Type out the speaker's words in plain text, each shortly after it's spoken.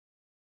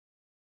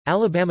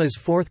Alabama's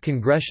 4th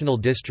Congressional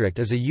District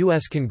is a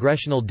U.S.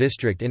 congressional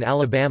district in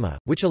Alabama,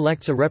 which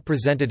elects a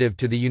representative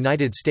to the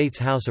United States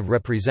House of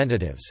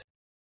Representatives.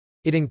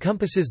 It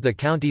encompasses the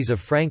counties of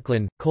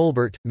Franklin,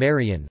 Colbert,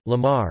 Marion,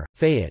 Lamar,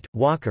 Fayette,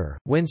 Walker,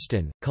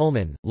 Winston,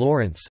 Cullman,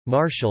 Lawrence,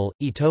 Marshall,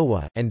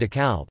 Etowah, and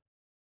DeKalb.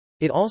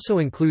 It also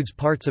includes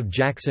parts of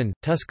Jackson,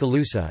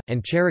 Tuscaloosa,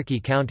 and Cherokee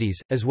counties,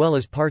 as well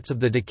as parts of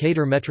the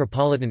Decatur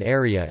metropolitan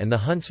area and the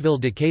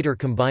Huntsville-Decatur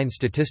combined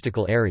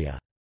statistical area.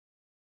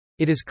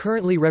 It is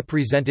currently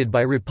represented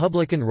by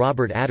Republican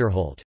Robert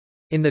Aderholt.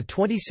 In the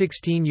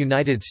 2016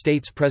 United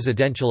States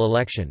presidential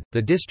election,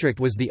 the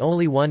district was the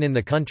only one in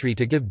the country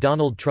to give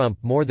Donald Trump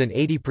more than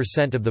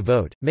 80% of the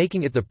vote,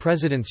 making it the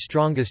president's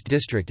strongest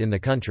district in the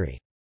country.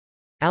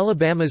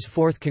 Alabama's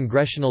 4th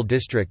Congressional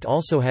District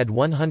also had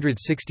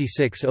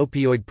 166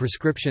 opioid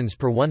prescriptions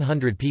per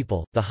 100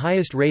 people, the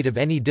highest rate of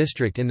any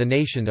district in the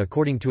nation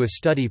according to a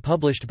study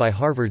published by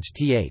Harvard's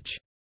Th.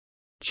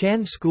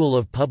 Chan School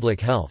of Public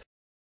Health.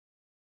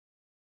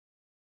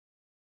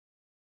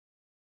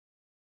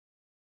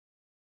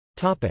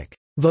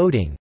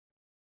 Voting.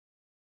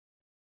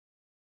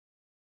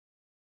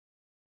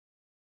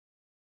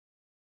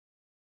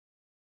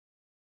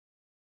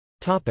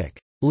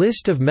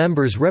 List of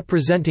members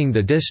representing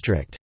the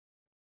district.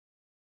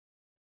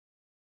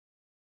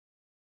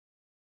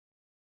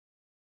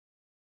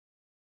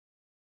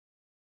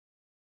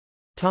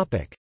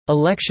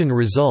 Election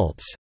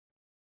results.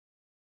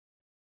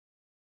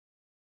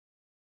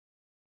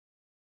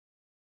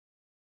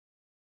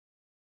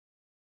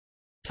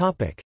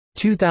 Topic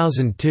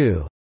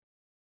 2002.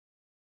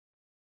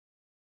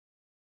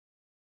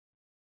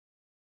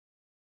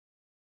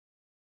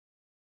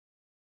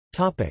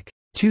 Topic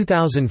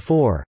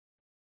 2004.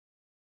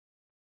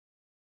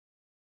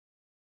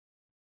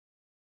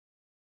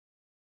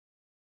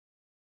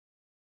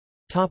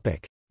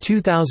 Topic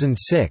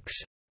 2006.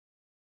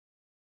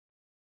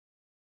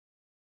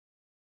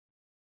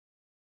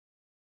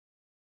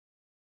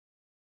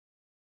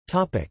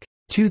 Topic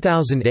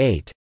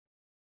 2008.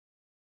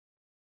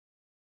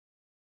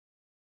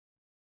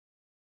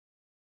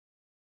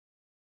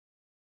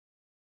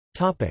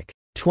 Topic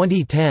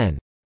 2010.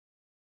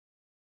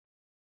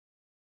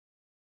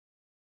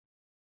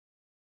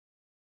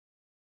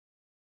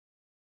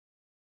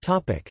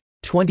 Topic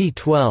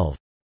 2012.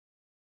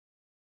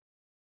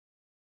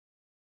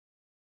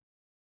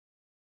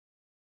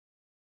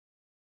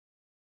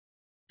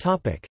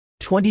 Topic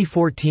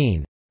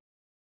 2014.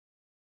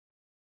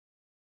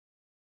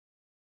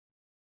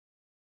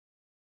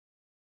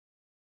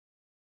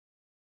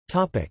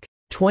 Topic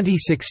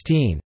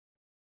 2016.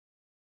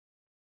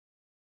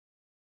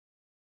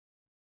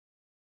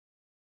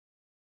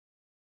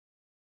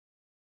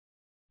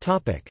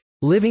 Topic: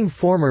 Living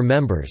former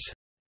members.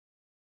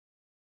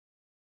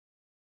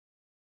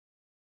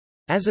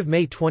 As of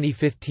May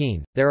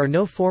 2015, there are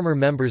no former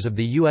members of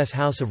the U.S.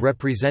 House of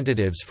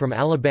Representatives from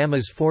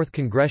Alabama's 4th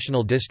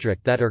Congressional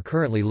District that are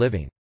currently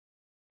living.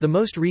 The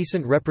most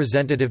recent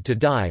representative to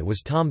die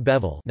was Tom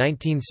Bevel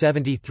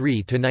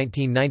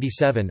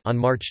 (1973–1997) on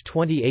March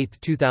 28,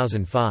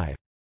 2005.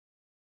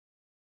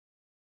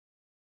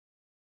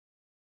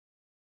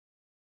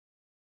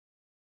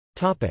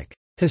 Topic: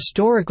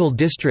 Historical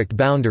district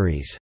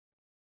boundaries.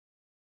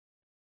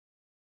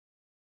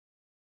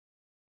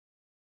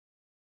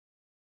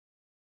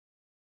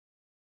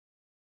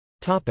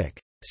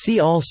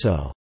 See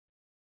also: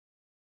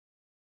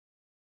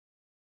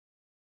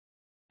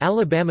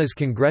 Alabama's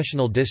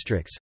congressional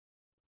districts,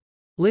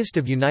 List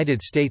of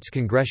United States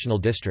congressional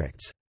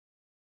districts.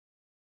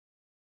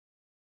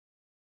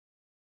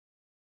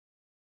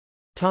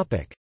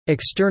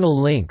 External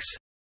links: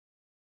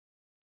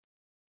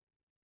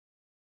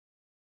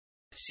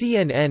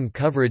 CNN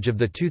coverage of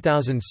the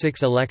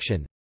 2006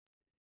 election,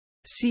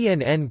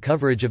 CNN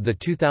coverage of the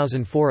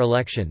 2004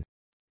 election,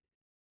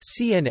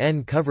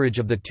 CNN coverage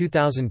of the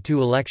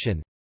 2002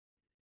 election,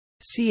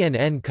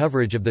 CNN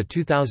coverage of the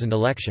 2000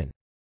 election.